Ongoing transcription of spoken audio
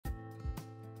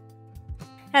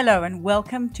Hello and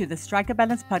welcome to the Strike a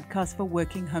Balance podcast for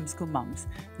Working Homeschool Moms.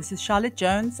 This is Charlotte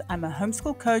Jones. I'm a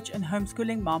homeschool coach and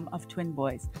homeschooling mom of twin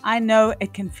boys. I know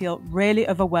it can feel really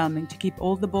overwhelming to keep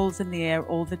all the balls in the air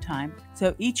all the time.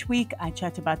 So each week I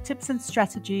chat about tips and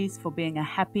strategies for being a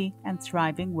happy and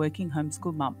thriving working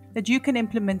homeschool mom that you can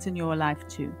implement in your life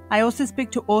too. I also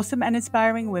speak to awesome and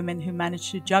inspiring women who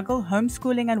manage to juggle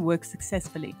homeschooling and work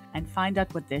successfully and find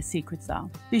out what their secrets are.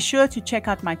 Be sure to check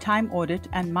out my time audit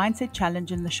and mindset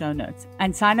challenge in the show notes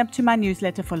and sign up to my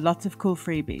newsletter for lots of cool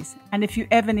freebies. And if you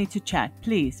ever need to chat,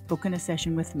 please book in a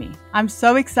session with me. I'm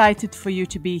so excited for you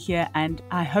to be here and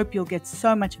I hope you'll get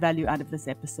so much value out of this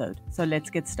episode. So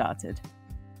let's get started.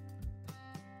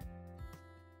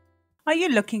 Are you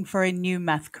looking for a new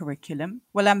math curriculum?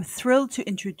 Well, I'm thrilled to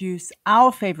introduce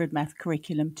our favorite math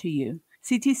curriculum to you.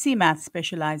 CTCMath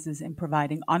specializes in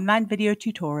providing online video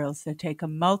tutorials that take a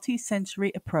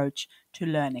multi-sensory approach to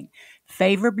learning.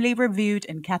 Favorably reviewed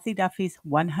in Cathy Duffy's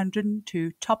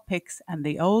 102 Top Picks and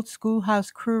the old Schoolhouse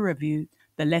crew review,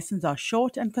 the lessons are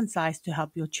short and concise to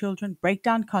help your children break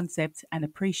down concepts and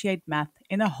appreciate math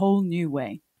in a whole new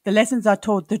way. The lessons are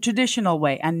taught the traditional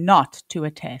way and not to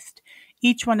a test.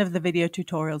 Each one of the video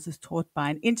tutorials is taught by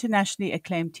an internationally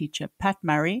acclaimed teacher, Pat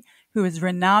Murray, who is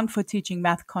renowned for teaching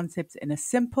math concepts in a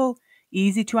simple,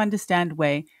 easy-to-understand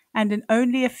way and in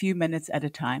only a few minutes at a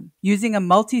time. Using a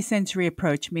multi-sensory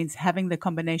approach means having the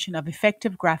combination of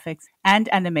effective graphics and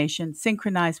animation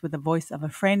synchronized with the voice of a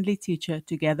friendly teacher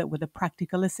together with a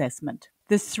practical assessment.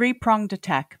 This three-pronged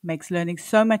attack makes learning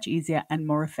so much easier and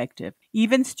more effective.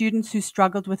 Even students who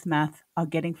struggled with math are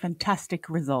getting fantastic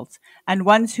results, and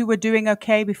ones who were doing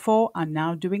okay before are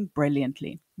now doing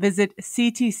brilliantly. Visit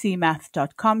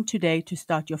CTCMath.com today to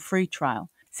start your free trial.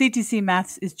 CTC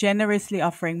Maths is generously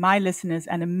offering my listeners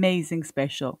an amazing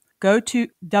special. Go to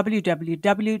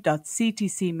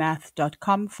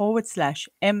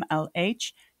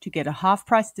www.ctcmath.com/MLH to get a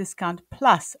half-price discount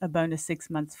plus a bonus 6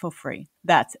 months for free.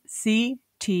 That's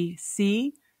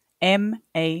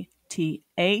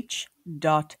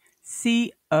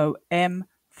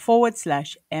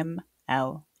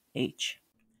ctcmath.com/MLH.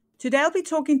 Today I'll be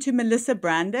talking to Melissa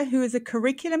Brander, who is a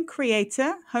curriculum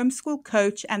creator, homeschool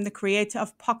coach, and the creator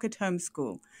of Pocket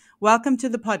Homeschool. Welcome to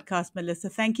the podcast, Melissa.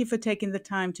 Thank you for taking the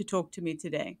time to talk to me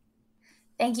today.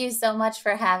 Thank you so much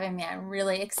for having me. I'm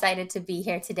really excited to be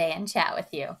here today and chat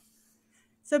with you.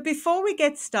 So before we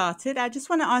get started, I just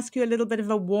want to ask you a little bit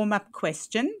of a warm-up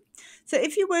question. So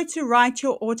if you were to write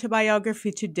your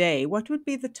autobiography today, what would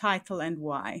be the title and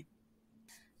why?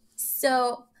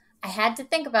 So I had to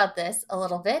think about this a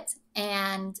little bit,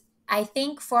 and I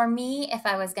think for me, if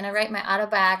I was going to write my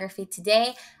autobiography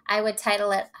today, I would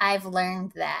title it, I've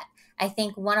Learned That. I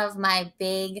think one of my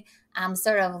big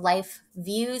sort of life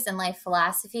views and life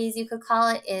philosophies, you could call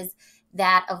it, is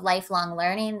that of lifelong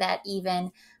learning, that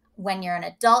even when you're an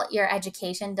adult, your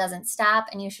education doesn't stop,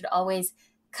 and you should always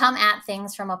come at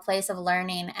things from a place of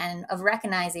learning and of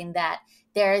recognizing that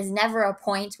there is never a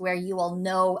point where you will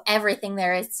know everything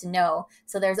there is to know.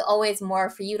 So there's always more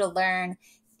for you to learn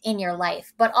in your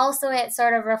life. But also it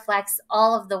sort of reflects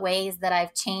all of the ways that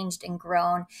I've changed and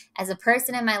grown as a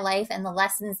person in my life and the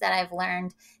lessons that I've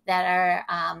learned that are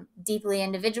deeply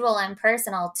individual and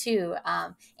personal too,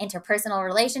 interpersonal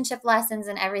relationship lessons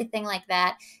and everything like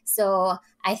that. So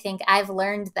I think I've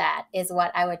learned that is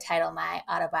what I would title my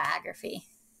autobiography.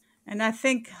 And I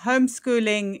think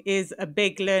homeschooling is a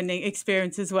big learning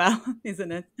experience as well,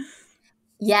 isn't it?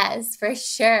 Yes, for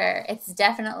sure. It's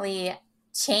definitely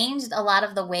changed a lot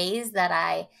of the ways that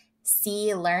I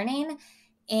see learning,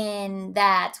 in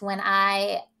that when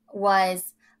I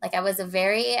was a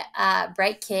very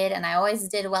bright kid and I always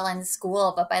did well in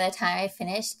school. But by the time I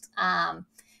finished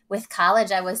with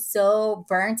college, I was so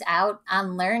burnt out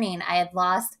on learning. I had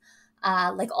lost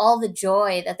all the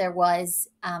joy that there was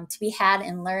to be had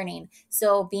in learning.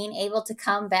 So being able to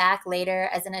come back later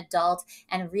as an adult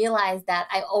and realize that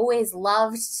I always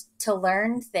loved to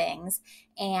learn things,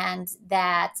 and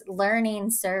that learning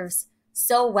serves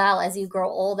so well as you grow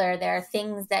older. There are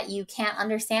things that you can't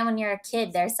understand when you're a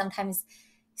kid. There's sometimes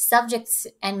subjects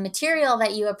and material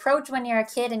that you approach when you're a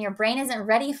kid and your brain isn't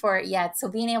ready for it yet. So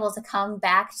being able to come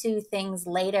back to things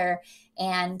later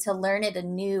and to learn it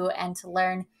anew and to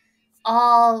learn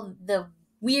all the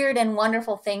weird and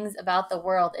wonderful things about the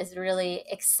world is really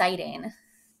exciting.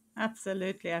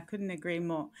 Absolutely. I couldn't agree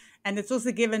more. And it's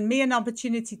also given me an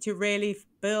opportunity to really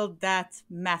build that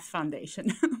math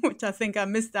foundation, which I think I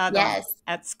missed out on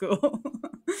at school.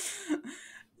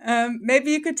 Maybe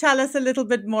you could tell us a little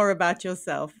bit more about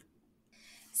yourself.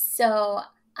 So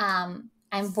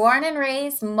I'm born and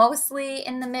raised mostly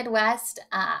in the Midwest.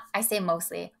 I say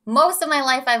mostly. Most of my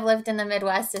life I've lived in the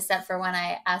Midwest, except for when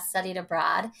I studied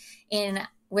abroad in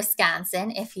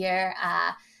Wisconsin. If you're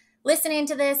listening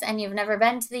to this and you've never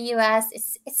been to the U.S.,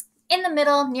 it's in the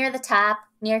middle, near the top,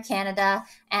 near Canada,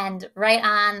 and right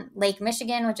on Lake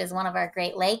Michigan, which is one of our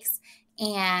Great Lakes.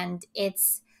 And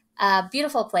it's a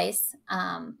beautiful place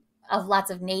of lots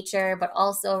of nature, but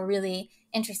also really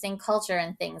interesting culture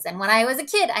and things. And when I was a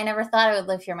kid, I never thought I would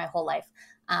live here my whole life,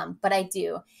 but I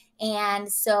do.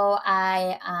 And so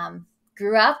I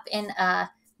grew up in a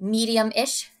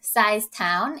medium-ish sized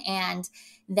town, and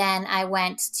then I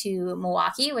went to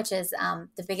Milwaukee, which is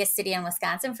the biggest city in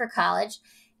Wisconsin, for college.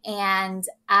 And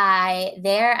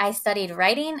I studied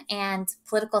writing and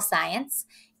political science.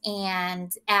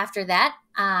 And after that,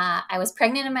 I was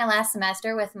pregnant in my last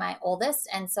semester with my oldest.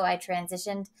 And so I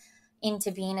transitioned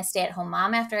into being a stay-at-home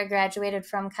mom after I graduated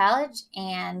from college.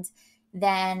 And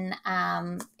then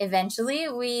eventually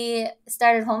we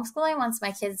started homeschooling once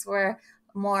my kids were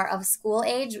more of school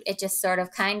age. It just sort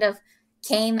of kind of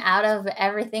came out of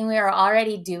everything we were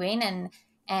already doing.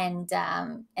 And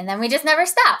then we just never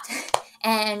stopped.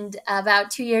 And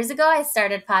about 2 years ago, I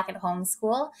started Pocket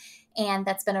Homeschool. And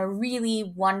that's been a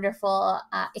really wonderful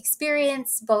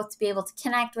experience, both to be able to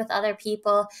connect with other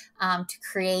people, to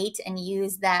create and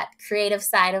use that creative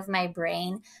side of my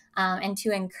brain, and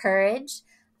to encourage.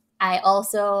 I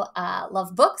also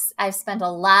love books. I've spent a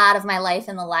lot of my life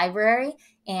in the library,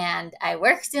 and I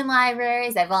worked in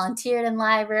libraries. I volunteered in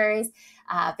libraries.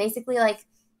 Basically, like,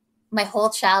 my whole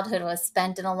childhood was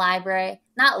spent in a library.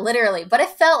 Not literally, but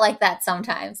it felt like that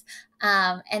sometimes.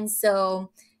 And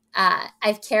so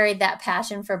I've carried that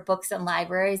passion for books and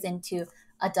libraries into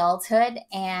adulthood,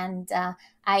 and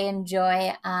I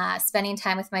enjoy spending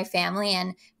time with my family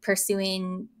and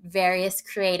pursuing various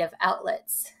creative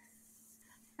outlets.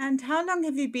 And how long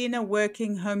have you been a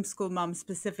working homeschool mom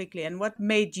specifically, and what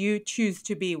made you choose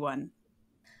to be one?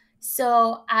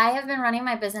 So I have been running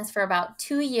my business for about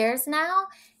 2 years now.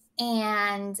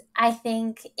 And I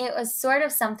think it was sort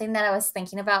of something that I was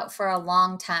thinking about for a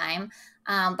long time.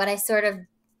 But I sort of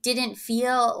didn't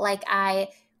feel like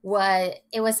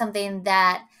it was something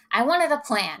that I wanted a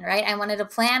plan, right? I wanted a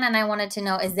plan, and I wanted to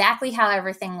know exactly how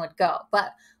everything would go.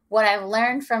 But what I've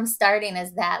learned from starting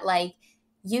is that, like,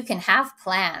 you can have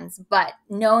plans, but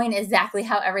knowing exactly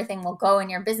how everything will go in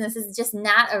your business is just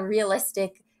not a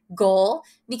realistic goal,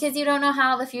 because you don't know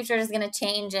how the future is going to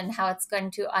change and how it's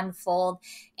going to unfold.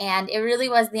 And it really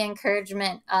was the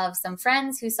encouragement of some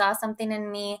friends who saw something in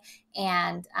me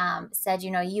and said,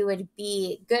 you would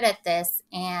be good at this.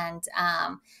 And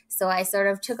so I sort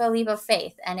of took a leap of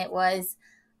faith, and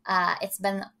it's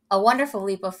been a wonderful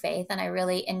leap of faith, and I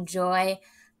really enjoy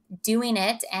doing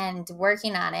it and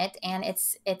working on it. And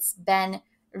it's been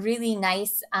really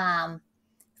nice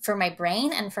for my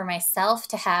brain and for myself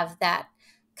to have that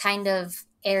kind of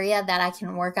area that I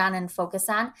can work on and focus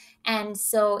on. And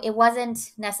so it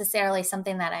wasn't necessarily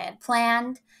something that I had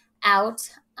planned out,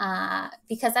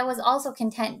 because I was also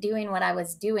content doing what I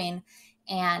was doing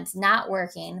and not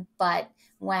working. But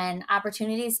when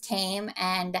opportunities came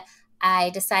and I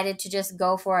decided to just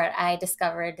go for it, I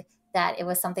discovered that it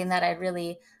was something that I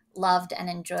really loved and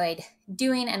enjoyed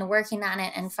doing and working on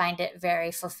it, and find it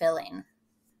very fulfilling.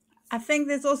 I think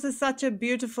there's also such a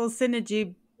beautiful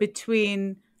synergy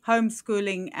between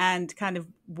homeschooling and kind of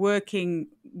working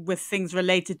with things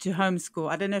related to homeschool.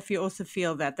 I don't know if you also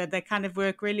feel that they kind of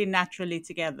work really naturally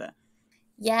together.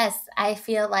 Yes, I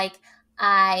feel like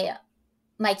I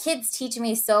my kids teach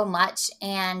me so much,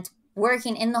 and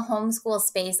working in the homeschool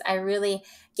space, I really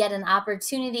get an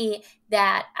opportunity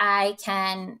that I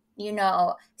can,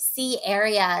 see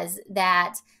areas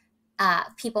that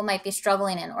people might be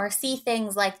struggling in, or see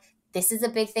things like, this is a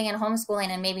big thing in homeschooling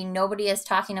and maybe nobody is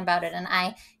talking about it. And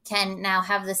I can now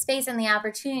have the space and the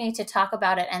opportunity to talk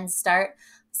about it and start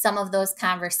some of those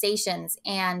conversations.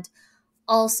 And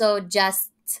also,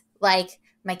 just like,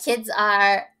 my kids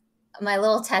are my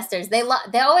little testers. They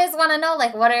always want to know,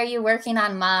 like, what are you working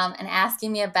on, mom, and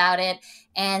asking me about it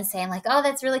and saying, like, oh,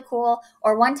 that's really cool.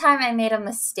 Or one time I made a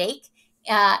mistake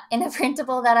in a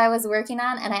printable that I was working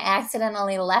on, and I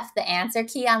accidentally left the answer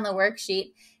key on the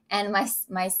worksheet. And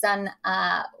my son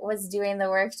was doing the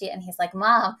worksheet, and he's like,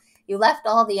 Mom, you left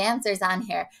all the answers on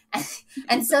here.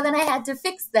 And so then I had to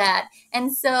fix that.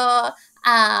 And so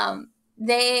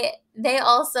they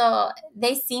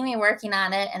see me working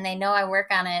on it, and they know I work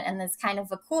on it. And it's kind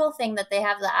of a cool thing that they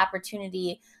have the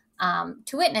opportunity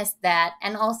to witness that.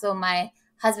 And also, my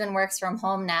husband works from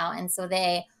home now, and so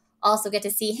they also get to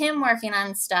see him working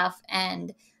on stuff.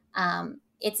 And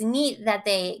it's neat that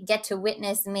they get to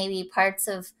witness maybe parts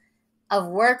of of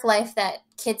work life that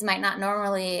kids might not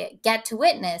normally get to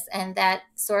witness, and that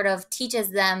sort of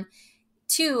teaches them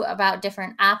too about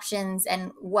different options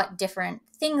and what different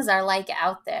things are like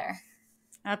out there.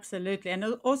 Absolutely. And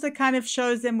it also kind of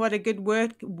shows them what a good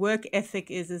work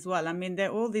ethic is as well. I mean, there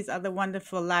are all these other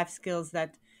wonderful life skills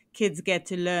that kids get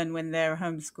to learn when they're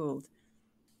homeschooled.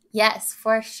 Yes,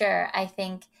 for sure. I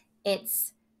think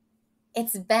it's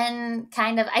been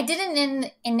kind of, I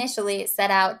didn't initially set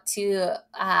out to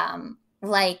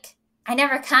like, I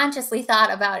never consciously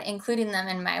thought about including them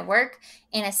in my work,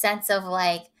 in a sense of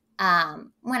like,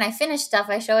 when I finish stuff,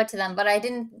 I show it to them, but I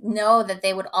didn't know that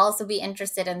they would also be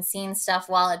interested in seeing stuff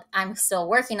while I'm still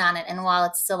working on it, and while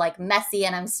it's still like messy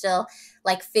and I'm still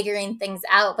like figuring things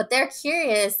out. But they're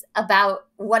curious about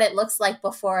what it looks like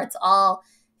before it's all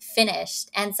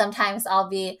finished. And sometimes I'll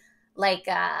be like,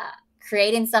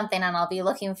 creating something, and I'll be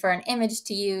looking for an image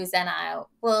to use, and I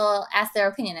will ask their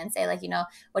opinion and say, like,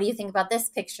 what do you think about this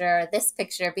picture or this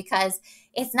picture? Because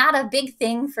it's not a big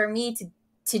thing for me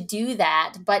to do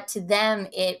that, but to them,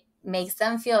 it makes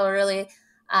them feel really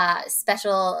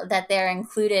special that they're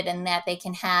included, and that they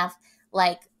can have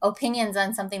like opinions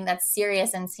on something that's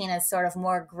serious and seen as sort of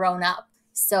more grown up.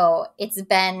 So it's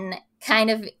been kind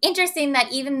of interesting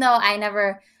that even though I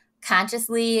never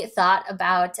consciously thought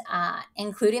about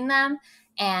including them,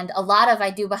 and a lot of I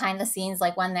do behind the scenes,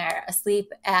 like when they're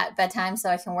asleep at bedtime, so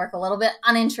I can work a little bit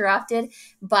uninterrupted.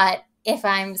 But if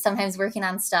I'm sometimes working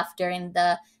on stuff during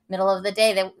the middle of the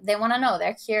day, they want to know,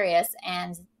 they're curious,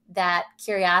 and that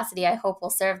curiosity, I hope, will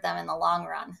serve them in the long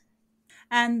run.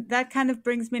 And that kind of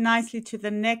brings me nicely to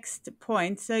the next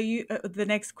point. So the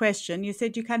next question, you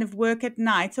said you kind of work at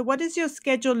night. So what does your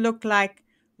schedule look like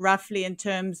roughly in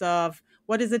terms of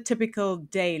what does a typical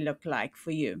day look like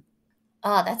for you?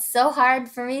 Oh, that's so hard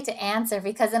for me to answer,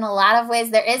 because in a lot of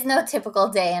ways there is no typical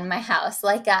day in my house.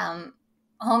 Like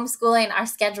homeschooling, our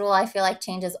schedule, I feel like,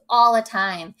 changes all the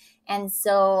time. And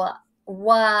so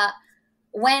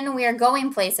when we're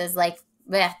going places, like,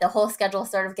 the whole schedule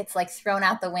sort of gets like thrown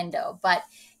out the window. But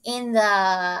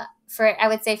I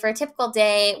would say for a typical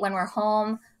day when we're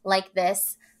home like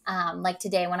this, like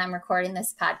today when I'm recording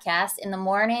this podcast, in the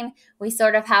morning, we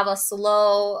sort of have a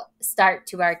slow start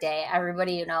to our day.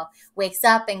 Everybody, wakes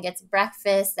up and gets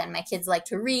breakfast, and my kids like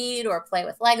to read or play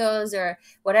with Legos or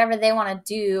whatever they want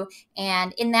to do.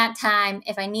 And in that time,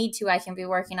 if I need to, I can be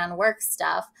working on work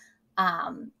stuff.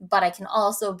 But I can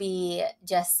also be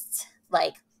just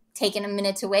like taking a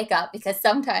minute to wake up, because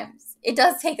sometimes it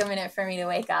does take a minute for me to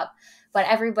wake up. But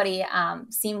everybody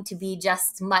seemed to be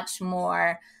just much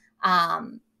more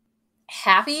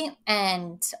happy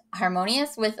and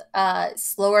harmonious with a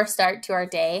slower start to our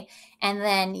day. And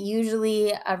then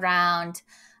usually around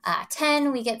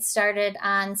 10, we get started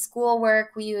on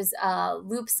schoolwork. We use a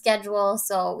loop schedule,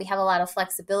 so we have a lot of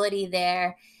flexibility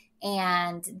there.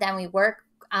 And then we work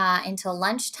until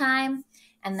lunchtime,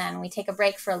 and then we take a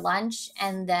break for lunch.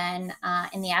 And then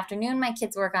in the afternoon, my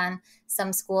kids work on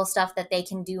some school stuff that they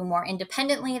can do more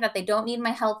independently, that they don't need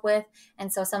my help with.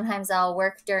 And so sometimes I'll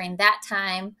work during that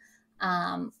time.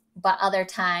 But other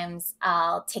times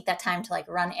I'll take that time to like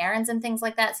run errands and things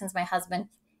like that. Since my husband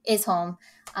is home,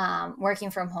 working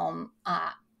from home,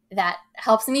 that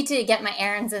helps me to get my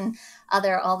errands and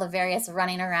all the various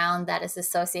running around that is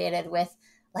associated with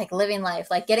like living life,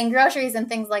 like getting groceries and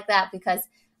things like that. Because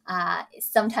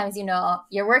sometimes,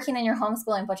 you're working and you're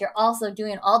homeschooling, but you're also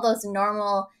doing all those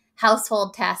normal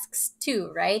household tasks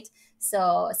too, right?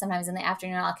 So sometimes in the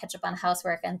afternoon, I'll catch up on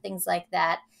housework and things like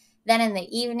that. Then in the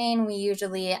evening, we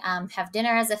usually have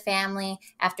dinner as a family.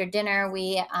 After dinner,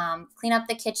 we clean up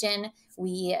the kitchen.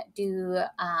 We do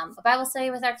a Bible study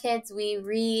with our kids. We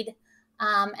read,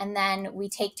 and then we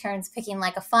take turns picking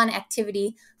like a fun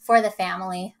activity for the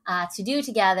family to do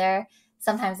together.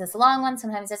 Sometimes it's a long one,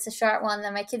 sometimes it's a short one.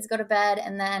 Then my kids go to bed,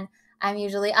 and then I'm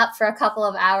usually up for a couple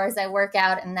of hours. I work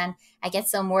out, and then I get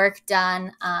some work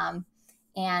done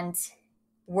and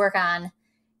work on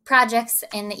projects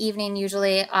in the evening,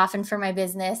 usually, often for my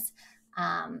business.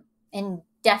 And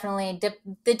definitely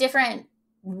the different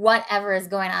whatever is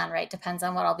going on, right, depends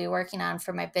on what I'll be working on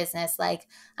for my business. Like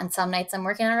on some nights I'm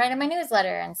working on writing my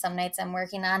newsletter, and some nights I'm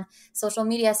working on social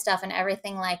media stuff and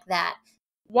everything like that.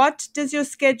 What does your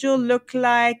schedule look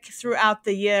like throughout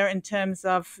the year in terms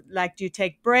of like, do you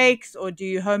take breaks or do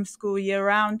you homeschool year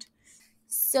round?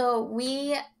 So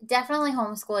we definitely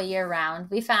homeschool year round.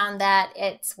 We found that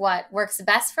it's what works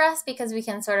best for us, because we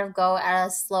can sort of go at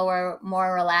a slower,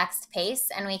 more relaxed pace,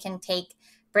 and we can take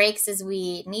breaks as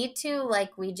we need to.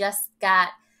 Like we just got,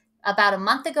 about a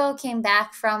month ago, came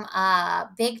back from a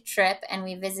big trip, and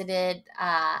we visited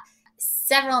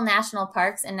several national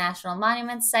parks and national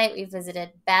monuments site. We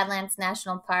visited Badlands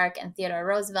National Park and Theodore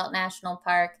Roosevelt National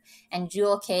Park and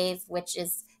Jewel Cave, which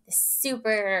is the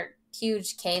super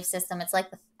huge cave system. It's like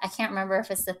I can't remember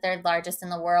if it's the third largest in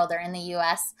the world or in the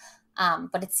U.S.,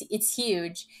 but it's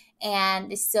huge.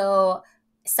 And so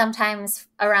sometimes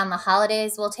around the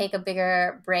holidays, we'll take a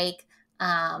bigger break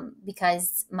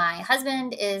because my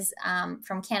husband is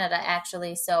from Canada,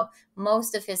 actually. So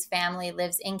most of his family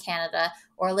lives in Canada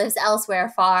or lives elsewhere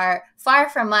far, far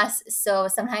from us. So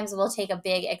sometimes we'll take a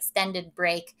big extended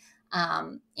break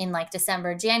in like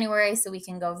December, January, so we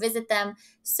can go visit them.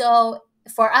 So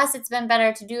for us, it's been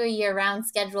better to do a year-round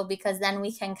schedule because then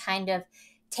we can kind of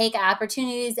take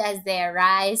opportunities as they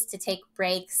arise to take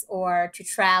breaks or to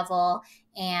travel.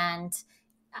 And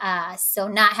so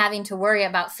not having to worry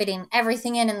about fitting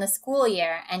everything in the school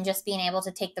year and just being able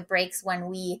to take the breaks when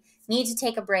we need to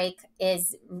take a break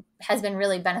has been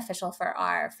really beneficial for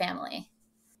our family.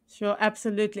 Sure,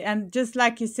 absolutely. And just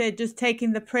like you said, just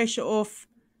taking the pressure off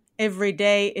every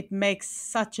day, it makes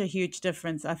such a huge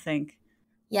difference, I think.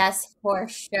 Yes, for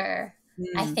sure.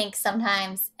 I Mm. think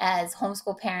sometimes as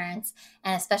homeschool parents,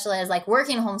 and especially as like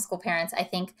working homeschool parents, I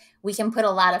think we can put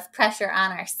a lot of pressure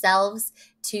on ourselves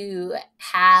to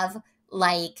have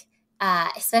like,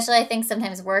 especially I think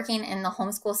sometimes working in the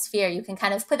homeschool sphere, you can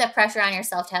kind of put that pressure on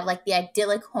yourself to have like the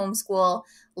idyllic homeschool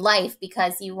life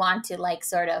because you want to like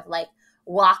sort of like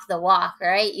walk the walk,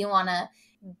 right? You want to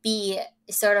be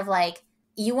sort of like,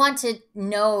 you want to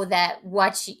know that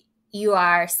what you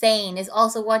are saying is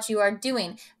also what you are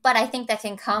doing. But I think that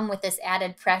can come with this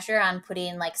added pressure on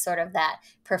putting like sort of that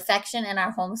perfection in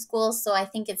our homeschools. So I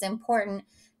think it's important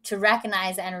to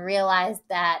recognize and realize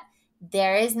that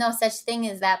there is no such thing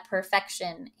as that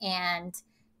perfection, and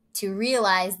to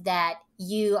realize that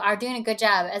you are doing a good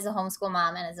job as a homeschool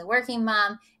mom and as a working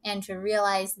mom, and to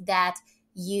realize that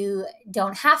you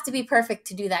don't have to be perfect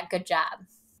to do that good job.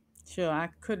 Sure, I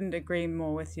couldn't agree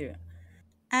more with you.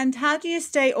 And how do you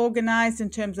stay organized in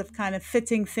terms of kind of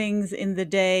fitting things in the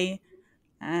day,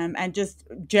 and just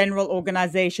general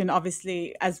organization?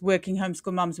 Obviously, as working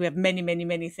homeschool moms, we have many, many,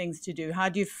 many things to do. How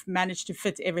do you manage to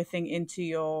fit everything into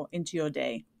your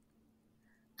day?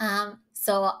 One,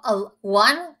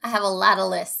 I have a lot of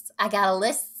lists. I got a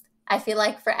list, I feel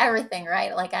like, for everything,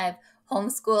 right? Like I have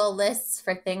homeschool lists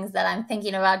for things that I'm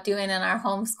thinking about doing in our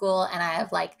homeschool, and I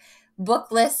have like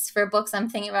book lists for books I'm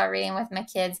thinking about reading with my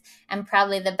kids. And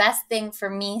probably the best thing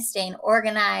for me staying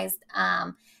organized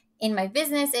in my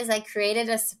business is I created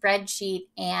a spreadsheet,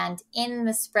 and in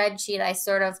the spreadsheet, I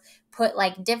sort of put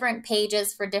like different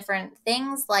pages for different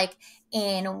things. Like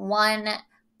in one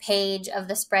page of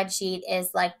the spreadsheet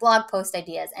is like blog post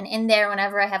ideas. And in there,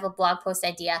 whenever I have a blog post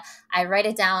idea, I write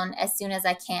it down as soon as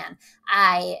I can.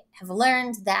 I have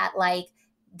learned that like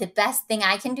the best thing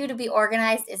I can do to be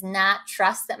organized is not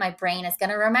trust that my brain is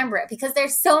going to remember it, because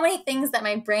there's so many things that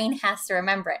my brain has to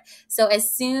remember it. So as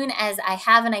soon as I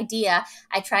have an idea,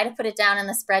 I try to put it down in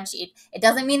the spreadsheet. It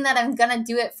doesn't mean that I'm going to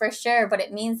do it for sure, but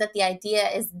it means that the idea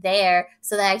is there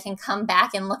so that I can come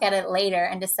back and look at it later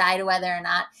and decide whether or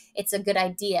not it's a good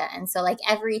idea. And so like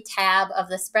every tab of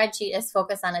the spreadsheet is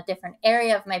focused on a different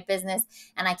area of my business,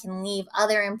 and I can leave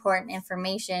other important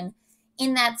information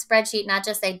in that spreadsheet, not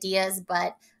just ideas,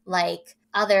 but like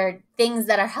other things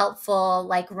that are helpful,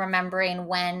 like remembering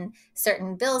when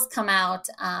certain bills come out,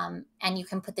 and you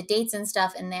can put the dates and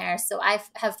stuff in there. So I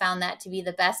have found that to be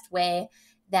the best way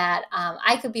that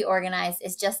I could be organized,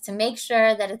 is just to make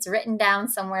sure that it's written down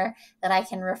somewhere that I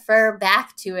can refer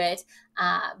back to it,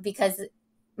 because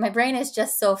my brain is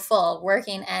just so full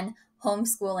working and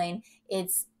homeschooling.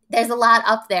 There's a lot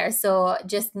up there. So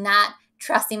just not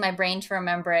trusting my brain to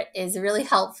remember it is really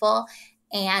helpful.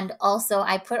 And also,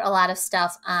 I put a lot of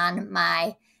stuff on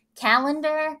my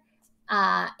calendar.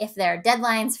 If there are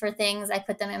deadlines for things, I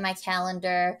put them in my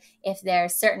calendar. If there are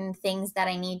certain things that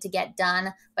I need to get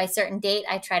done by a certain date,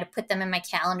 I try to put them in my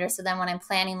calendar. So then when I'm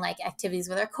planning like activities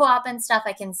with our co-op and stuff,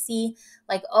 I can see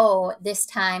like, oh, this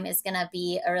time is going to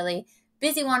be a really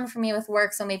busy one for me with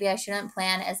work. So maybe I shouldn't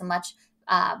plan as much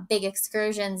big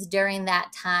excursions during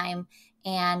that time.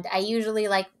 And I usually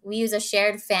we use a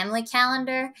shared family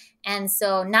calendar. And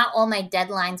so not all my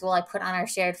deadlines will I put on our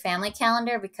shared family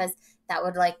calendar, because that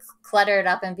would like clutter it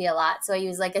up and be a lot. So I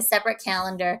use like a separate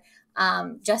calendar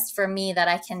just for me that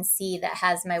I can see, that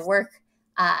has my work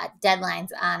deadlines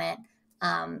on it,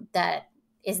 that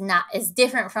is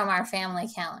different from our family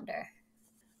calendar.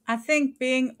 I think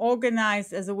being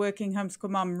organized as a working homeschool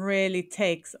mom really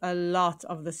takes a lot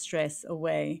of the stress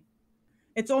away.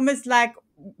 It's almost like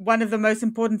one of the most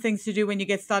important things to do when you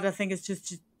get started, I think, is just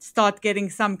to start getting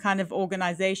some kind of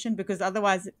organization, because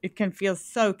otherwise it can feel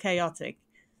so chaotic.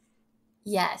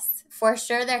 Yes, for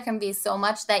sure. There can be so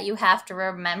much that you have to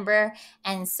remember.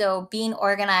 And so being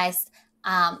organized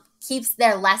keeps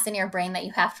there less in your brain that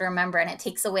you have to remember. And it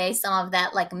takes away some of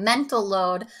that like mental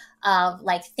load of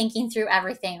like thinking through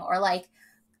everything. Or like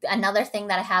another thing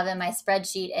that I have in my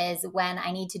spreadsheet is when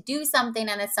I need to do something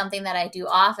and it's something that I do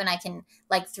often, I can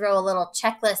like throw a little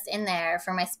checklist in there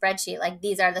for my spreadsheet. Like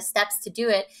these are the steps to do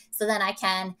it. So then I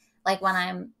can, like when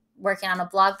I'm working on a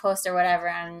blog post or whatever,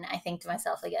 and I think to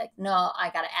myself like no,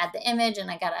 I got to add the image and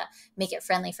I got to make it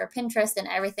friendly for Pinterest and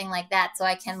everything like that. So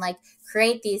I can like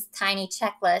create these tiny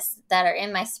checklists that are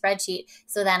in my spreadsheet.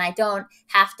 So then I don't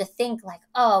have to think like,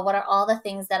 oh, what are all the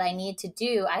things that I need to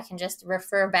do? I can just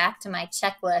refer back to my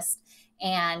checklist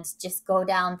and just go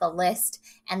down the list.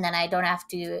 And then I don't have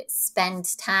to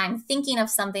spend time thinking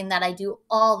of something that I do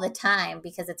all the time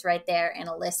because it's right there in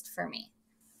a list for me.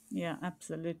 Yeah,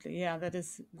 absolutely. Yeah, that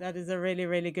is a really,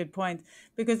 really good point,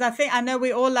 because I know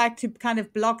we all like to kind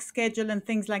of block schedule and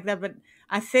things like that, but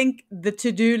I think the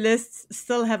to-do lists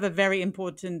still have a very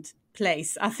important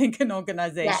place, I think, in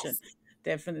organization. Yes.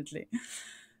 Definitely.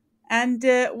 And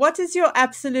what is your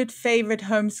absolute favorite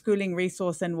homeschooling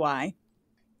resource and why?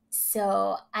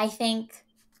 So I think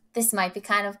this might be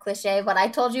kind of cliche, but I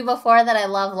told you before that I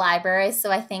love libraries.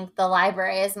 So I think the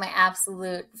library is my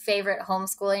absolute favorite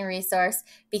homeschooling resource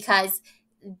because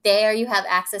there you have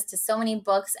access to so many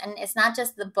books. And it's not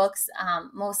just the books.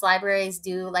 Most libraries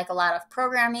do like a lot of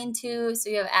programming too. So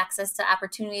you have access to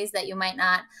opportunities that you might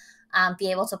not be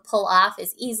able to pull off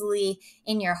as easily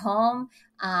in your home.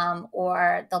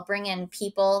 Or they'll bring in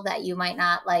people that you might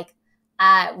not like.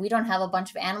 We don't have a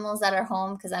bunch of animals at our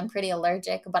home because I'm pretty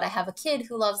allergic, but I have a kid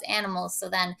who loves animals. So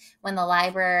then when the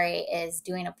library is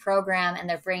doing a program and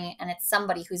it's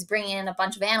somebody who's bringing in a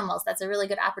bunch of animals, that's a really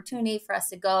good opportunity for us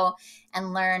to go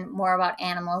and learn more about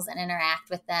animals and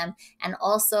interact with them. And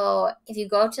also, if you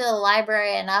go to the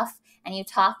library enough and you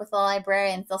talk with the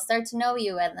librarians, they'll start to know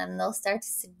you and then they'll start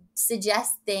to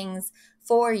suggest things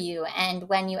for you. And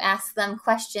when you ask them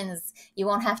questions, you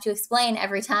won't have to explain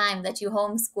every time that you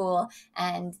homeschool,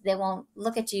 and they won't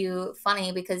look at you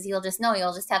funny because you'll just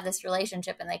have this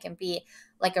relationship and they can be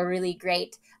like a really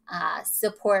great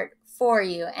support for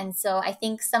you. And so I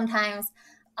think sometimes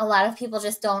a lot of people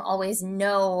just don't always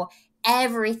know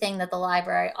everything that the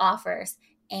library offers.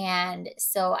 And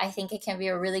so I think it can be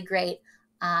a really great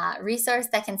resource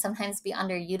that can sometimes be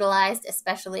underutilized,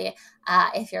 especially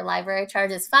if your library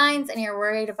charges fines and you're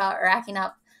worried about racking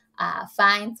up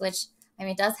fines, which I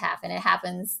mean, it does happen. It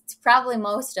happens to probably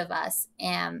most of us.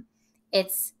 And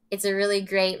it's a really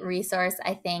great resource,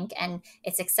 I think, and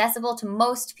it's accessible to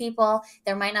most people.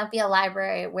 There might not be a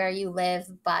library where you live,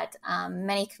 but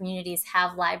many communities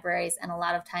have libraries, and a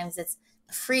lot of times it's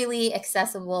freely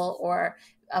accessible or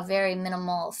a very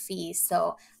minimal fee.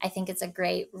 So I think it's a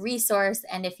great resource.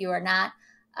 And if you are not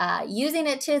using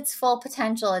it to its full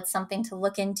potential, it's something to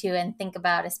look into and think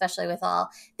about, especially with all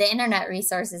the internet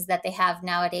resources that they have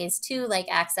nowadays too, like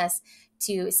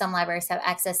some libraries have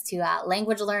access to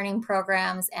language learning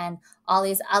programs and all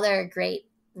these other great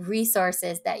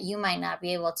resources that you might not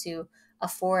be able to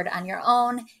afford on your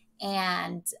own.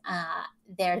 And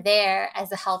they're there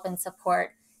as a help and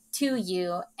support to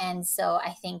you. And so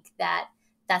I think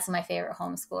that's my favorite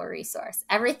homeschool resource.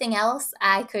 Everything else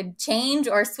I could change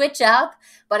or switch up,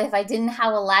 but if I didn't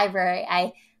have a library,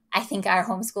 I think our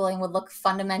homeschooling would look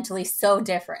fundamentally so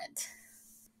different.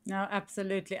 No,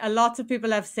 absolutely. A lot of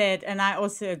people have said, and I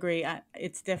also agree,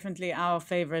 it's definitely our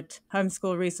favorite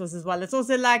homeschool resource as well. It's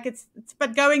also like,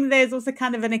 but going there is also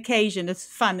kind of an occasion. It's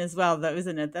fun as well, though,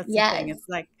 isn't it? That's the thing. Yes. It's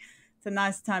like, it's a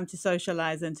nice time to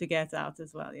socialize and to get out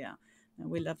as well. Yeah. And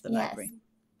we love the Yes. library.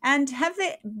 And have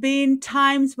there been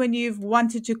times when you've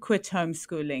wanted to quit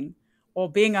homeschooling or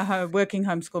being a working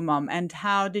homeschool mom? And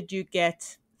how did you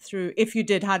get through? If you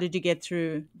did, how did you get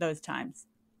through those times?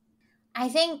 I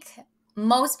think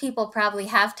most people probably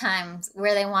have times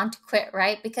where they want to quit,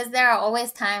 right? Because there are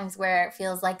always times where it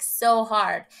feels like so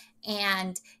hard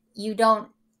and you don't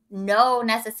know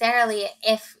necessarily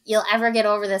if you'll ever get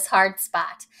over this hard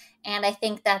spot. And I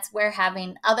think that's where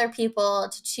having other people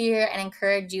to cheer and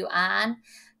encourage you on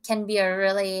can be a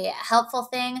really helpful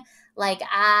thing.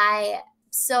 I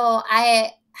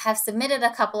have submitted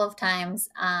a couple of times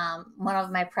one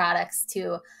of my products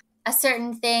to a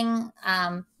certain thing.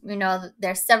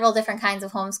 There's several different kinds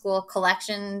of homeschool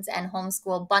collections and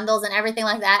homeschool bundles and everything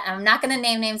like that. And I'm not going to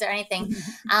name names or anything,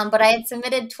 but I had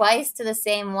submitted twice to the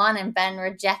same one and been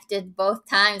rejected both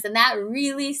times. And that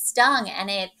really stung. And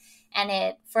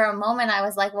And for a moment, I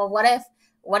was like, well, what if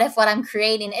what I'm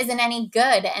creating isn't any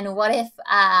good? And what if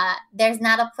there's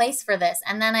not a place for this?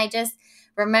 And then I just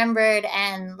remembered,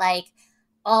 and like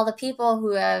all the people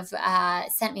who have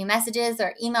sent me messages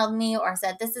or emailed me or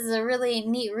said, this is a really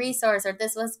neat resource, or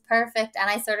this was perfect. And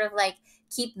I sort of like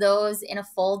keep those in a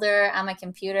folder on my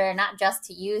computer, not just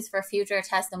to use for future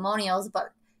testimonials,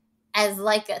 but as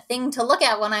like a thing to look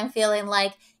at when I'm feeling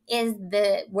like, is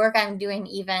the work I'm doing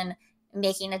even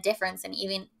making a difference and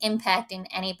even impacting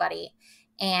anybody?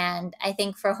 And I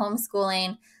think for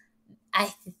homeschooling,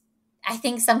 I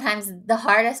think sometimes the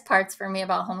hardest parts for me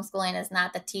about homeschooling is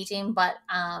not the teaching, but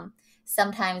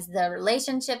sometimes the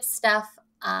relationship stuff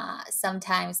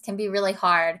sometimes can be really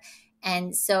hard.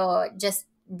 And so just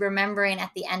remembering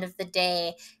at the end of the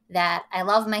day that I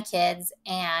love my kids,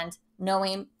 and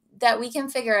knowing that we can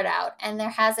figure it out. And there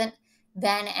hasn't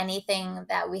been anything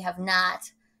that we have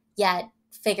not yet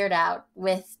figured out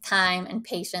with time and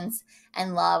patience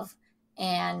and love.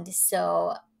 And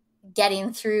so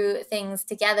getting through things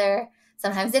together,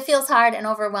 sometimes it feels hard and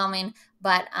overwhelming,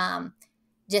 but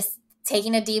just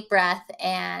taking a deep breath,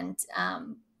 and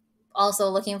also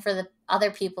looking for the other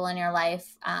people in your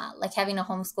life, like having a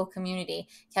homeschool community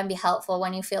can be helpful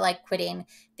when you feel like quitting,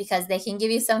 because they can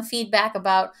give you some feedback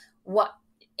about what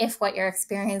you're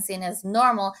experiencing is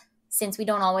normal, since we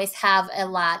don't always have a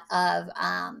lot of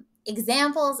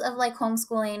examples of like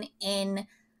homeschooling in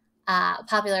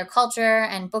popular culture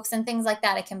and books and things like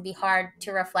that. It can be hard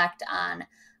to reflect on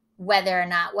whether or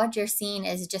not what you're seeing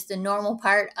is just a normal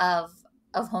part of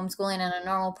homeschooling and a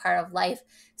normal part of life.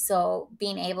 So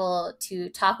being able to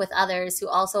talk with others who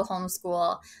also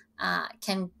homeschool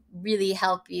can really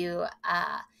help you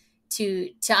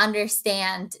to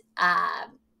understand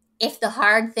if the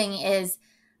hard thing is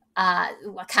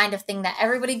what kind of thing that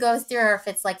everybody goes through, or if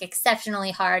it's like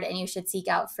exceptionally hard and you should seek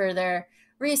out further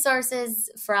resources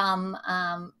from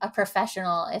a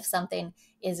professional if something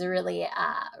is really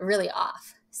really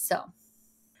off. So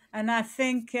And I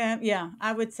think,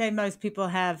 I would say most people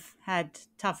have had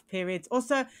tough periods.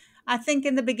 Also, I think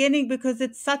in the beginning, because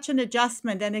it's such an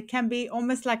adjustment, and it can be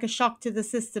almost like a shock to the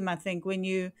system, I think, when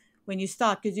you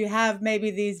start, because you have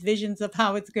maybe these visions of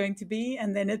how it's going to be,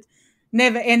 and then it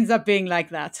never ends up being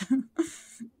like that.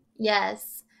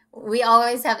 yes, we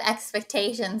always have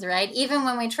expectations, right? Even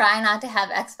when we try not to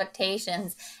have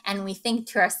expectations and we think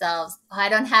to ourselves, oh, I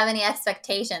don't have any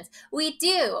expectations. We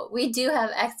do have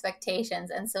expectations.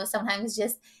 And so sometimes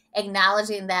just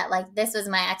acknowledging that, like, this was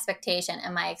my expectation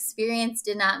and my experience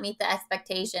did not meet the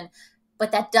expectation,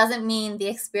 but that doesn't mean the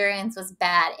experience was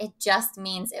bad. It just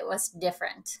means it was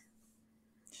different.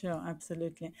 Sure,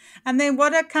 absolutely. And then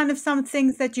what are kind of some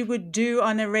things that you would do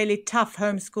on a really tough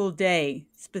homeschool day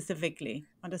specifically?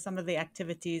 What are some of the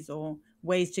activities or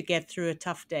ways to get through a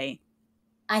tough day?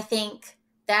 I think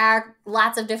there are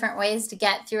lots of different ways to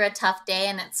get through a tough day,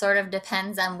 and it sort of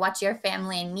depends on what your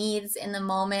family needs in the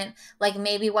moment. Like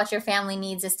maybe what your family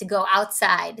needs is to go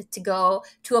outside, to go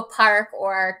to a park,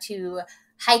 or to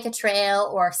hike a trail,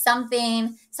 or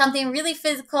something really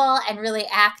physical and really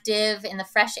active in the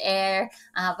fresh air.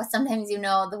 But sometimes,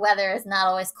 the weather is not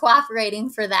always cooperating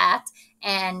for that.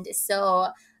 And so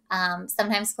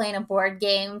sometimes playing a board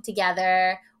game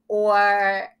together,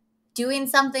 or doing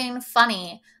something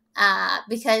funny,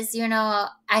 because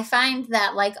I find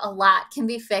that like a lot can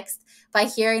be fixed by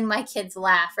hearing my kids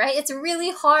laugh, right? It's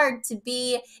really hard to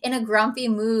be in a grumpy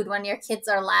mood when your kids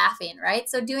are laughing, right?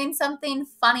 So doing something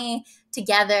funny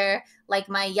together, like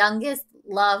my youngest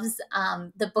loves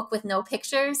the book with no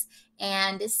pictures,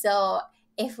 and so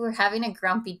if we're having a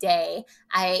grumpy day,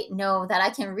 I know that I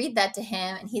can read that to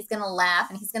him and he's going to laugh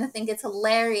and he's going to think it's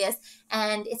hilarious.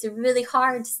 And it's really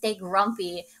hard to stay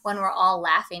grumpy when we're all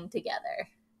laughing together.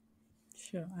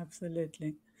 Sure,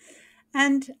 absolutely.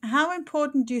 And how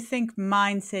important do you think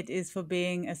mindset is for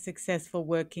being a successful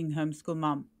working homeschool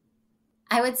mom?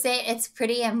 I would say it's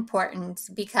pretty important,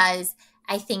 because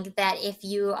I think that if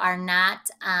you're not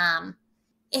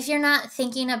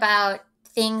thinking about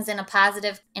things in a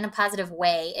positive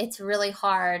way, it's really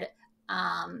hard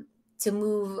to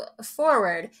move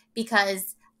forward,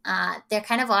 because there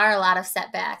kind of are a lot of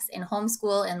setbacks in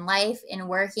homeschool, in life, in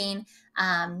working.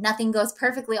 Nothing goes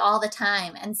perfectly all the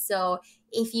time, and so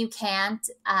if you can't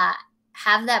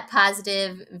have that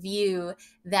positive view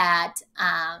that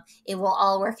it will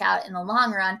all work out in the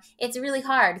long run, it's really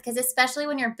hard, because especially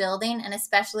when you're building and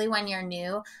especially when you're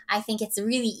new, I think it's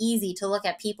really easy to look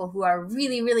at people who are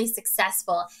really, really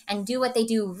successful and do what they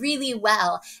do really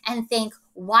well and think,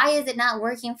 why is it not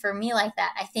working for me like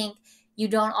that? I think you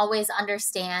don't always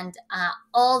understand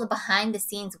all the behind the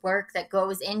scenes work that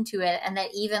goes into it, and that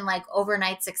even like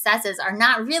overnight successes are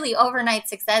not really overnight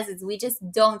successes. We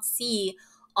just don't see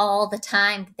all the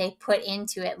time that they put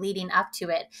into it leading up to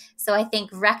it. So I think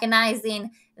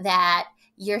recognizing that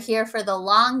you're here for the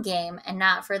long game and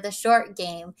not for the short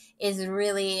game is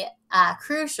really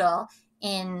crucial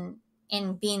in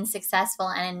being successful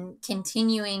and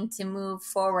continuing to move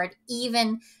forward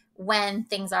even when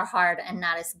things are hard and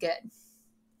not as good.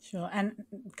 Sure. And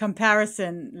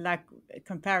comparison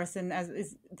as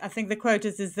is, I think the quote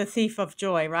is the thief of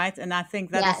joy, right? And I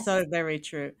think that is Yes. so very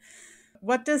true.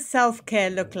 What does self-care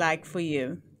look like for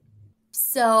you?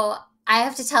 So I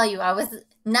have to tell you, I was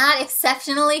not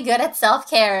exceptionally good at self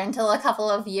care until a couple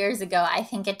of years ago. I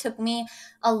think it took me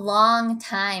a long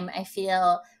time. I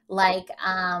feel like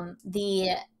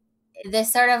the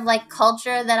this sort of like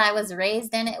culture that I was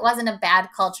raised in, it wasn't a bad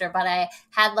culture, but I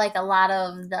had like a lot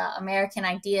of the American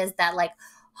ideas that like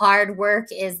hard work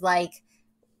is like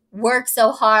work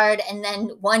so hard and then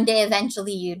one day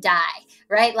eventually you die,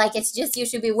 right? Like it's just you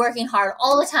should be working hard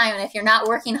all the time. And if you're not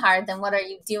working hard, then what are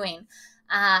you doing?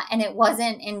 And it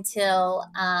wasn't until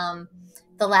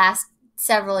the last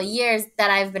several years that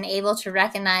I've been able to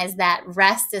recognize that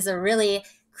rest is a really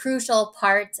crucial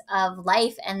part of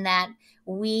life, and that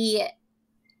we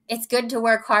it's good to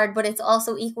work hard, but it's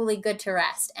also equally good to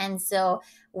rest. And so,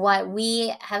 what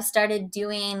we have started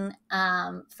doing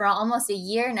for almost a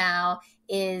year now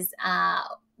is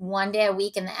one day a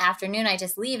week in the afternoon, I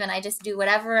just leave and I just do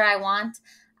whatever I want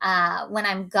when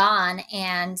I'm gone.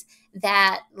 And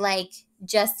that, like,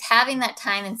 just having that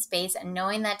time and space and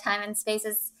knowing that time and space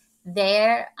is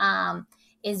there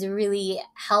is really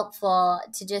helpful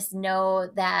to just know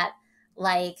that,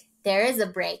 like, there is a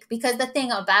break. Because the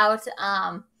thing about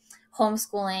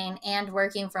homeschooling and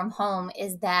working from home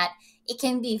is that it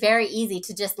can be very easy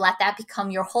to just let that become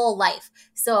your whole life.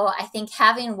 So I think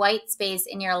having white space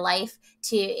in your life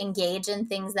to engage in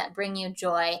things that bring you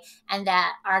joy and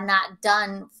that are not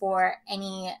done for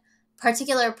any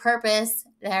particular purpose,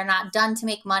 they're not done to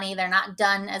make money, they're not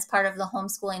done as part of the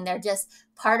homeschooling, they're just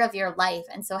part of your life.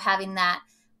 And so having that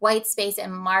white space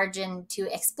and margin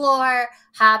to explore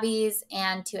hobbies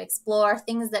and to explore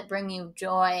things that bring you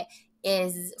joy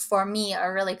is, for me,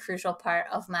 a really crucial part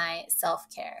of my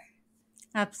self-care.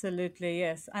 Absolutely,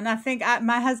 yes. And I think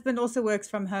my husband also works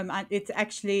from home. And it's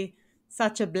actually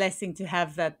such a blessing to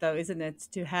have that, though, isn't it?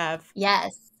 To have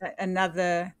Yes,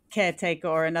 another caretaker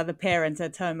or another parent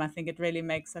at home. I think it really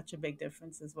makes such a big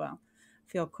difference as well.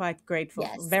 Feel quite grateful,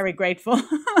 yes. very grateful.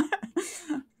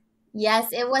 Yes,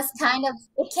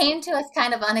 it came to us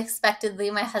kind of unexpectedly,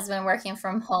 my husband working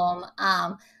from home.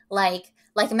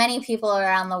 Like many people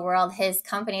around the world, his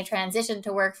company transitioned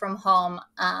to work from home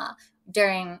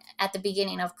during at the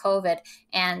beginning of COVID.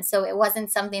 And so it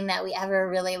wasn't something that we ever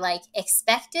really like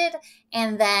expected.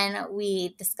 And then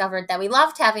we discovered that we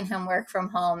loved having him work from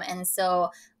home. And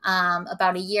so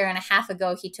about a year and a half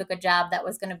ago, he took a job that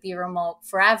was going to be remote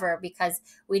forever because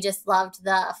we just loved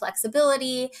the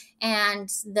flexibility and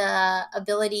the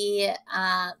ability,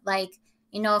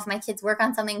 if my kids work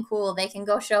on something cool, they can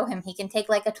go show him. He can take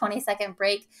like a 20-second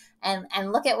break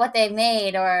and look at what they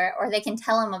made, or they can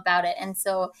tell him about it. And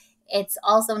so it's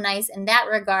also nice in that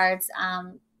regards,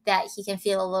 that he can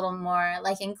feel a little more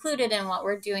like included in what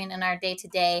we're doing in our day to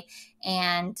day.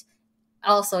 And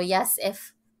also, yes,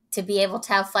 if to be able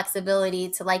to have flexibility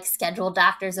to like schedule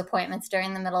doctor's appointments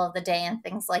during the middle of the day and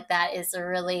things like that is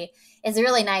really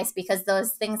nice, because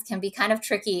those things can be kind of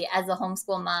tricky as a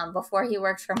homeschool mom. Before he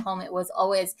worked from home, it was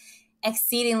always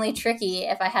exceedingly tricky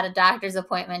if I had a doctor's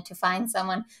appointment to find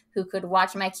someone who could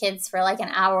watch my kids for like an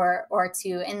hour or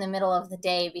two in the middle of the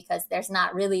day, because there's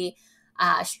not really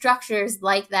structures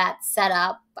like that set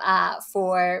up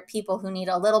for people who need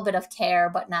a little bit of care,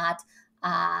 but not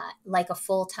like a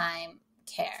full-time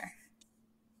care.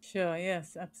 Sure,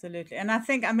 yes, absolutely. And I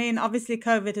think, I mean, obviously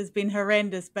COVID has been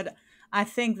horrendous, but I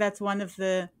think that's one of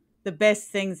the best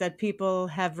things that people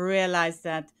have realized,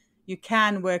 that you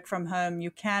can work from home,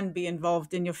 you can be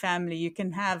involved in your family, you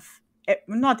can have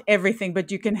not everything,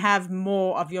 but you can have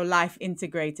more of your life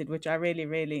integrated, which I really,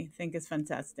 really think is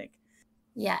fantastic.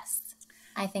 Yes,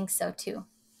 I think so too.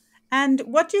 And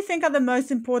what do you think are the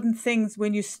most important things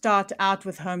when you start out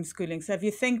with homeschooling? So if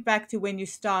you think back to when you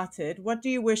started, what do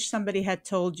you wish somebody had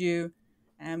told you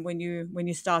when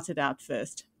you started out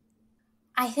first?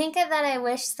 I think that I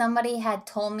wish somebody had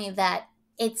told me that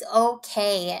it's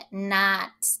okay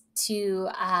not to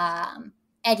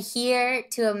adhere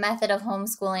to a method of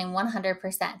homeschooling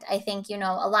 100%. I think, a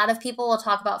lot of people will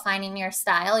talk about finding your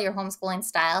style, your homeschooling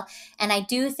style. And I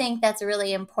do think that's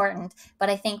really important. But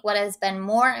I think what has been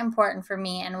more important for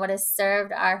me and what has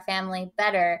served our family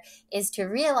better is to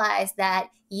realize that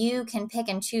you can pick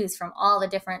and choose from all the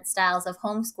different styles of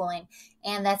homeschooling.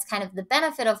 And that's kind of the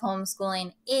benefit of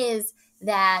homeschooling, is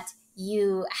that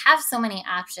you have so many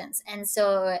options. And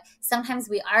so sometimes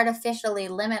we artificially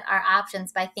limit our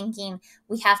options by thinking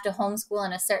we have to homeschool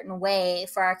in a certain way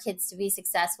for our kids to be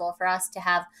successful, for us to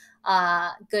have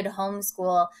a good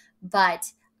homeschool.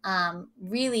 But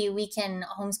really, we can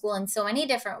homeschool in so many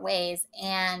different ways.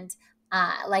 And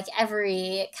like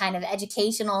every kind of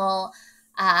educational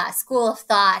school of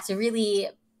thought, really,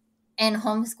 in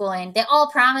homeschooling, they all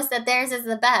promise that theirs is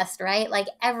the best, right? Like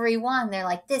everyone, they're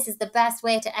like, this is the best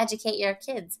way to educate your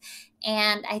kids.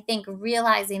 And I think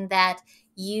realizing that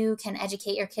you can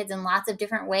educate your kids in lots of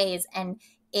different ways, and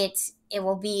it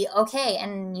will be okay,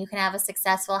 and you can have a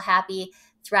successful, happy,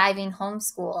 thriving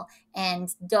homeschool.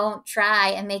 And don't try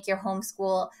and make your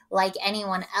homeschool like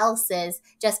anyone else's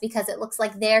just because it looks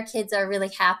like their kids are really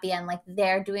happy and like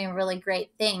they're doing really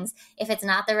great things. If it's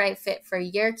not the right fit for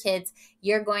your kids,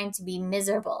 you're going to be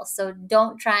miserable. So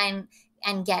don't try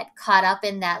and get caught up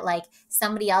in that, like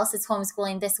somebody else is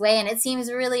homeschooling this way and it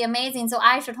seems really amazing, so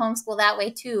I should homeschool that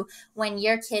way too, when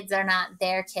your kids are not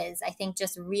their kids. I think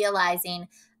just realizing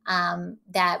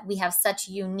that we have such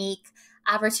unique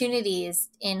opportunities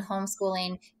in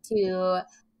homeschooling to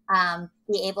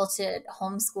be able to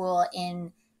homeschool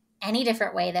in any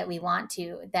different way that we want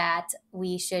to, that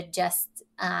we should just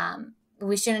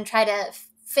we shouldn't try to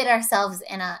fit ourselves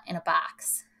in a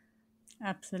box.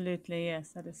 Absolutely, yes,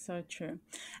 that is so true.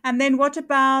 And then what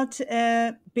about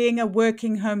being a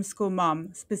working homeschool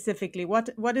mom specifically?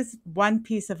 What is one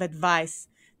piece of advice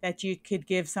that you could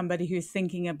give somebody who's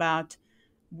thinking about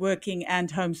working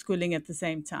and homeschooling at the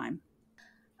same time?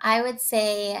 I would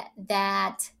say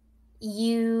that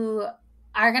you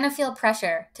are going to feel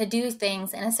pressure to do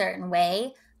things in a certain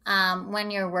way when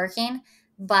you're working,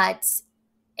 but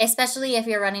especially if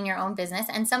you're running your own business.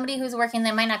 And somebody who's working,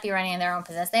 they might not be running their own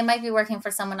business. They might be working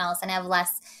for someone else and have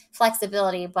less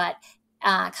flexibility. But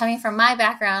coming from my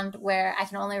background, where I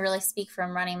can only really speak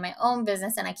from running my own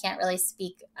business and I can't really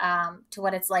speak to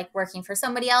what it's like working for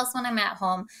somebody else when I'm at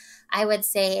home, I would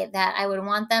say that I would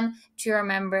want them to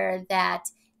remember that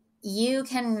you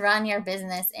can run your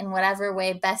business in whatever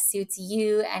way best suits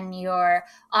you and your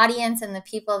audience and the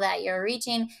people that you're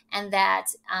reaching, and that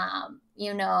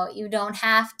you don't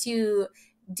have to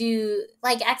do,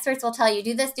 like experts will tell you,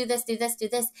 do this, do this, do this, do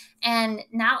this, and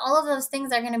not all of those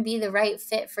things are going to be the right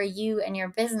fit for you and your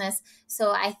business. So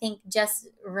I think just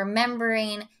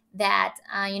remembering that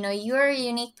you're a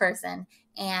unique person,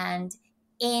 and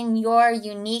in your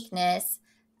uniqueness,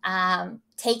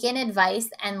 take in advice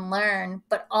and learn,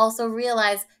 but also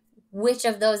realize which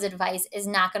of those advice is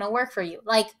not going to work for you.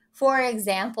 Like, for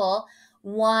example,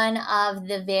 one of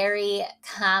the very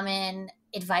common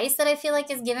advice that I feel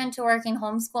like is given to working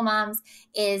homeschool moms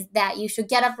is that you should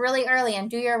get up really early and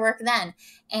do your work then.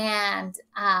 And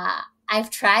I've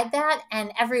tried that,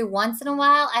 and every once in a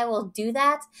while I will do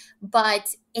that,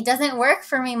 but it doesn't work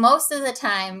for me most of the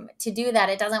time to do that.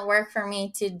 It doesn't work for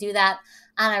me to do that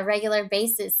on a regular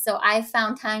basis. So I've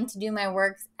found time to do my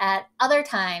work at other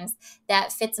times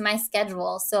that fits my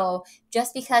schedule. So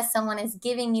just because someone is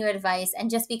giving you advice and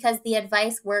just because the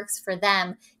advice works for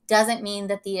them doesn't mean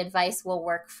that the advice will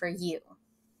work for you.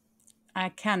 I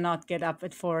cannot get up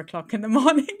at 4 o'clock in the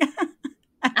morning.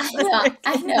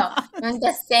 I know. I'm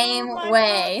the same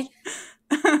way.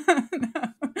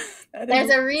 No,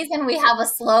 there's a reason we have a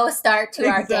slow start to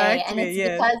our day, and it's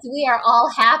because we are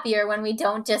all happier when we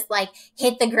don't just like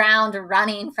hit the ground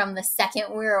running from the second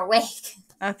we're awake.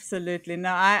 Absolutely.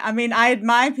 No, I mean, I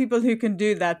admire people who can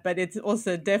do that, but it's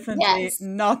also definitely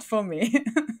not for me.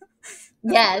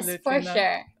 Yes, for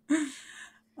sure.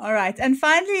 All right. And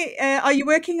finally, are you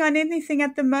working on anything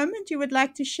at the moment you would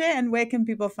like to share, and where can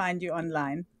people find you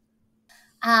online?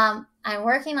 I'm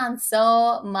working on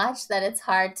so much that it's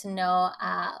hard to know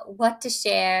what to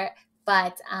share,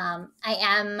 but I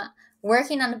am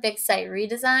working on a big site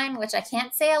redesign, which I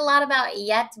can't say a lot about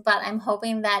yet, but I'm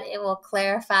hoping that it will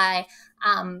clarify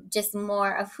just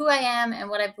more of who I am and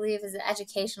what I believe is an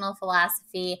educational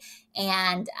philosophy.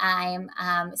 And I'm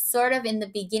sort of in the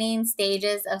beginning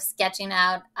stages of sketching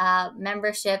out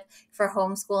membership for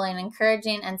homeschooling,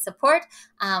 encouraging and support.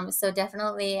 So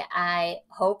definitely I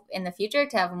hope in the future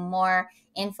to have more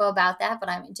info about that, but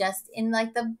I'm just in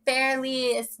like the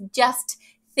barely just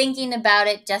thinking about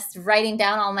it, just writing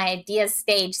down all my ideas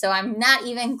stage. So I'm not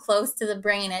even close to the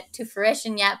bringing it to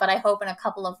fruition yet, but I hope in a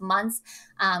couple of months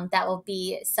that will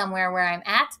be somewhere where I'm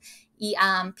at.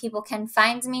 People can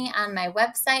find me on my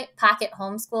website,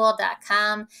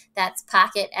 pockethomeschool.com. That's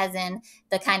pocket as in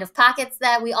the kind of pockets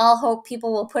that we all hope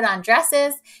people will put on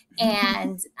dresses.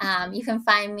 And you can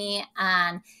find me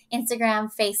on Instagram,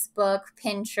 Facebook,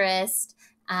 Pinterest,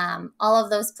 all of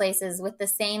those places with the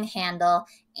same handle.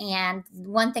 And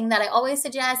one thing that I always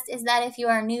suggest is that if you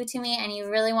are new to me and you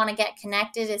really want to get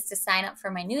connected is to sign up for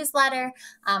my newsletter.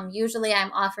 Usually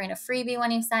I'm offering a freebie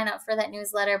when you sign up for that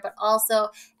newsletter, but also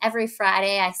every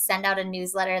Friday I send out a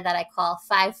newsletter that I call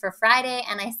 5 for Friday,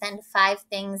 and I send 5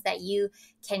 things that you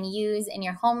can use in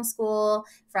your homeschool,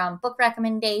 from book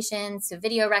recommendations to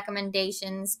video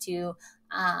recommendations to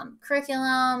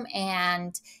curriculum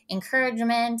and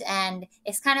encouragement. And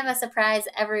it's kind of a surprise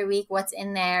every week what's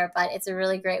in there, but it's a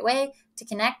really great way to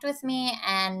connect with me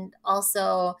and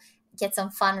also get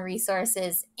some fun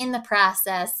resources in the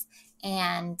process.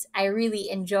 And I really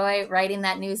enjoy writing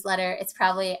that newsletter. It's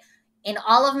probably in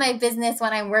all of my business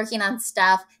when I'm working on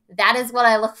stuff, that is what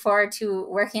I look forward to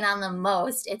working on the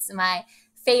most. It's my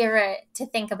favorite to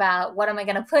think about, what am I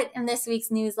going to put in this week's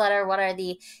newsletter? What are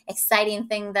the exciting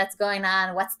things that's going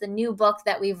on? What's the new book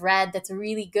that we've read that's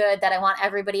really good that I want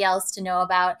everybody else to know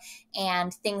about,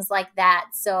 and things like that.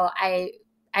 So I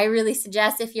really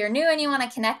suggest, if you're new and you want to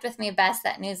connect with me best,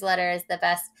 that newsletter is the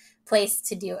best place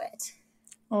to do it.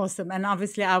 Awesome. And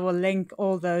obviously I will link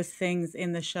all those things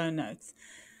in the show notes.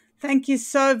 Thank you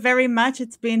so very much.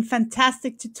 It's been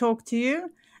fantastic to talk to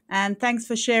you. And thanks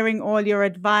for sharing all your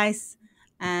advice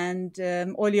and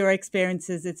all your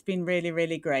experiences. It's been really,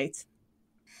 really great.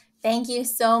 Thank you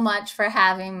so much for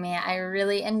having me. I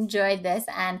really enjoyed this,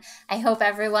 and I hope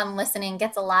everyone listening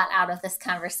gets a lot out of this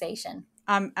conversation.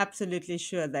 I'm absolutely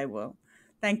sure they will.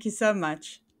 Thank you so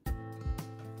much.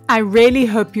 I really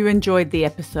hope you enjoyed the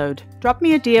episode. Drop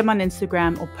me a DM on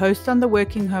Instagram or post on the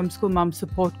Working Homeschool Moms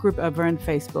support group over on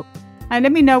Facebook, and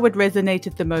let me know what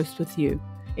resonated the most with you.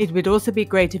 It would also be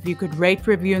great if you could rate,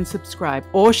 review, and subscribe,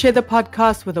 or share the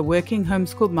podcast with a working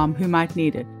homeschool mom who might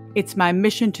need it. It's my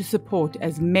mission to support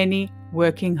as many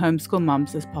working homeschool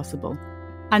moms as possible.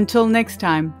 Until next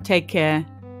time, take care.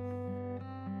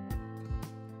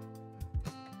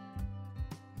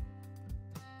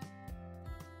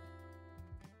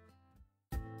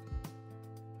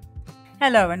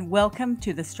 Hello and welcome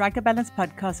to the Strike a Balance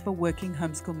podcast for working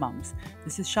homeschool moms.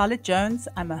 This is Charlotte Jones.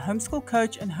 I'm a homeschool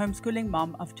coach and homeschooling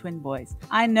mom of twin boys.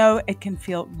 I know it can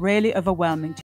feel really overwhelming